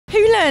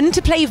Who learned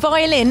to play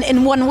violin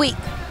in 1 week?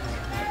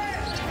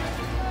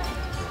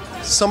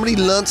 Somebody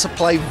learnt to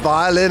play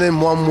violin in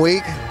 1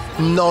 week?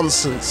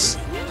 Nonsense.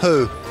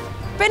 Who?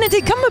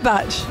 Benedict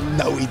Cumberbatch.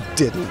 No, he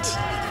didn't.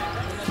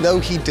 No,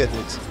 he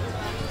didn't.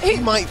 He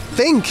might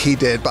think he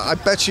did, but I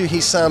bet you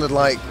he sounded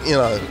like, you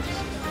know,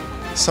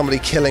 somebody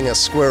killing a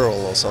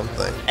squirrel or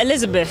something.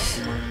 Elizabeth.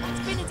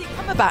 It's Benedict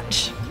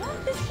Cumberbatch.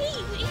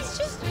 He's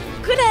just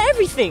good at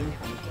everything.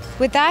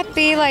 Would that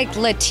be like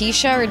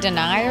Letitia or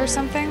Danai or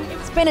something?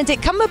 It's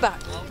Benedict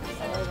Cumberbatch.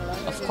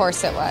 Of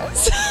course it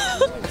was.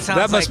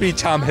 That must be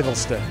Tom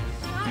Hiddleston.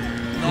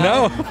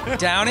 No.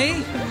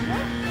 Downey?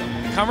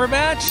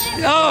 Cumberbatch?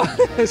 Oh.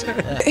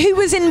 Who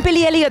was in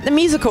Billy Elliot the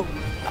musical?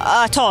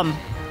 Tom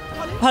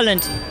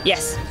Holland.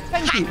 Yes.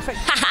 Thank you.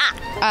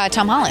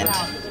 Tom Holland.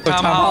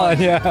 Tom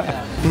Holland,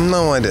 yeah.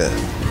 No idea.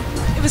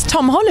 It was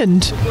Tom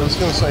Holland. I was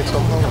going to say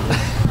Tom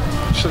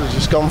Holland. Should have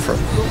just gone for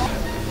him.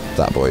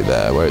 That boy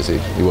there, where is he?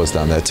 He was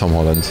down there, Tom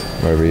Holland,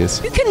 wherever he is.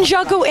 Who can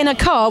juggle in a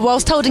car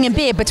whilst holding a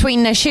beer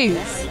between their shoes?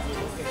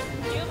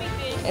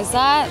 Is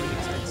that...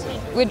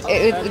 Would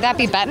that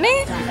be Bettany?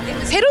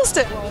 It's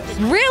Hiddleston.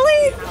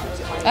 Really?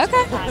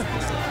 Okay.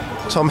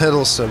 Tom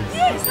Hiddleston.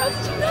 Yes, how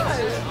did you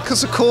know?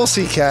 Because of course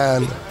he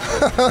can.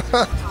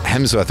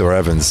 Hemsworth or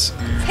Evans?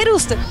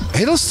 Hiddleston.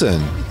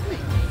 Hiddleston?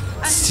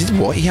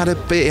 What? He had a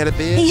beer?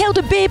 He held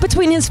a beer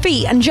between his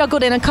feet and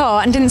juggled in a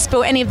car and didn't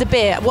spill any of the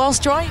beer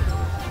whilst driving.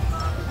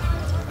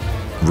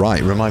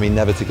 Right, remind me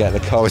never to get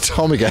in the car with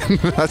Tom again.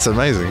 That's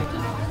amazing.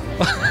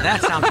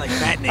 That sounds like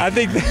Bettany. I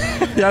think,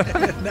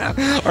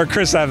 yeah, or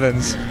Chris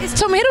Evans. It's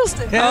Tom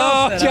Hiddleston.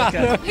 Oh,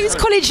 John. Whose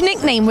college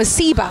nickname was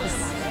Seabass?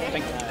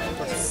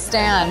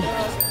 Stan.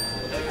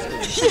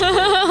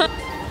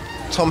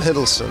 Tom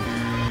Hiddleston.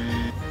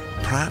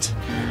 Pratt?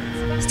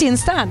 Sebastian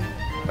Stan.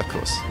 Of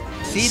course.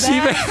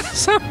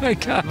 Seabass? Oh my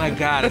God. Oh my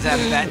God, is that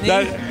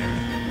Bettany?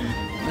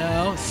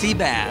 No,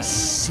 Seabass.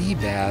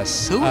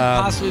 Seabass. Who would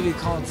possibly be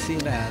called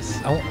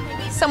Seabass?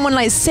 Someone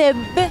like Seb.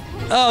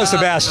 Oh,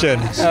 Sebastian.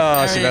 There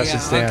you Sebastian go.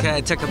 Stan. Okay,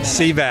 it took a minute.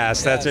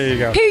 Seabass. That's there you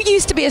go. Who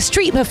used to be a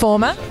street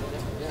performer?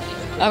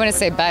 I'm going to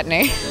say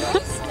Bettany.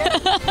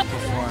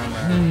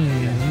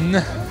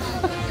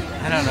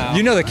 I don't know.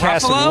 You know the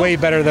cast Ruffalo? way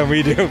better than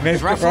we do. Maybe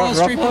Is Ruffalo a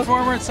street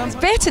performer at some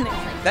point? Bettany.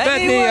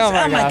 Bettany, oh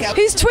my gosh.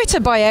 Whose Twitter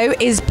bio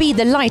is "Be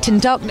the light in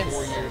darkness"?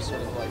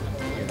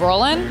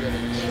 Brolin?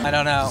 I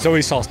don't know.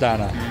 Zoe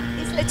Saldana.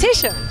 It's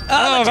Letitia.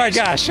 Oh my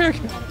gosh.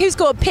 Who's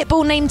got a pit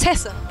bull named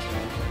Tessa?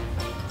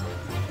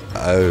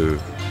 Oh.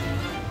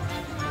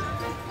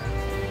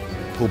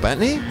 Paul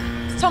Bettany?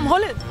 It's Tom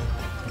Holland.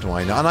 What do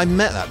I know? And I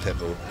met that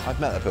pitbull. I've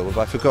met that pitbull,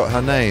 but I forgot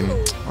her name.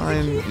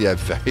 Yeah,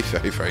 very,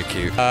 very, very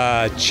cute.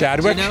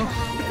 Chadwick. Do you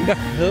know?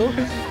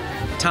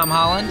 Who? Tom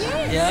Holland?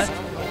 Yeah.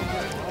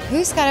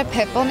 Who's got a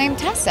pit bull named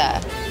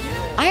Tessa?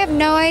 I have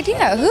no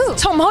idea. Who?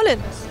 Tom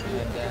Holland.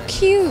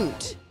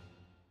 Cute.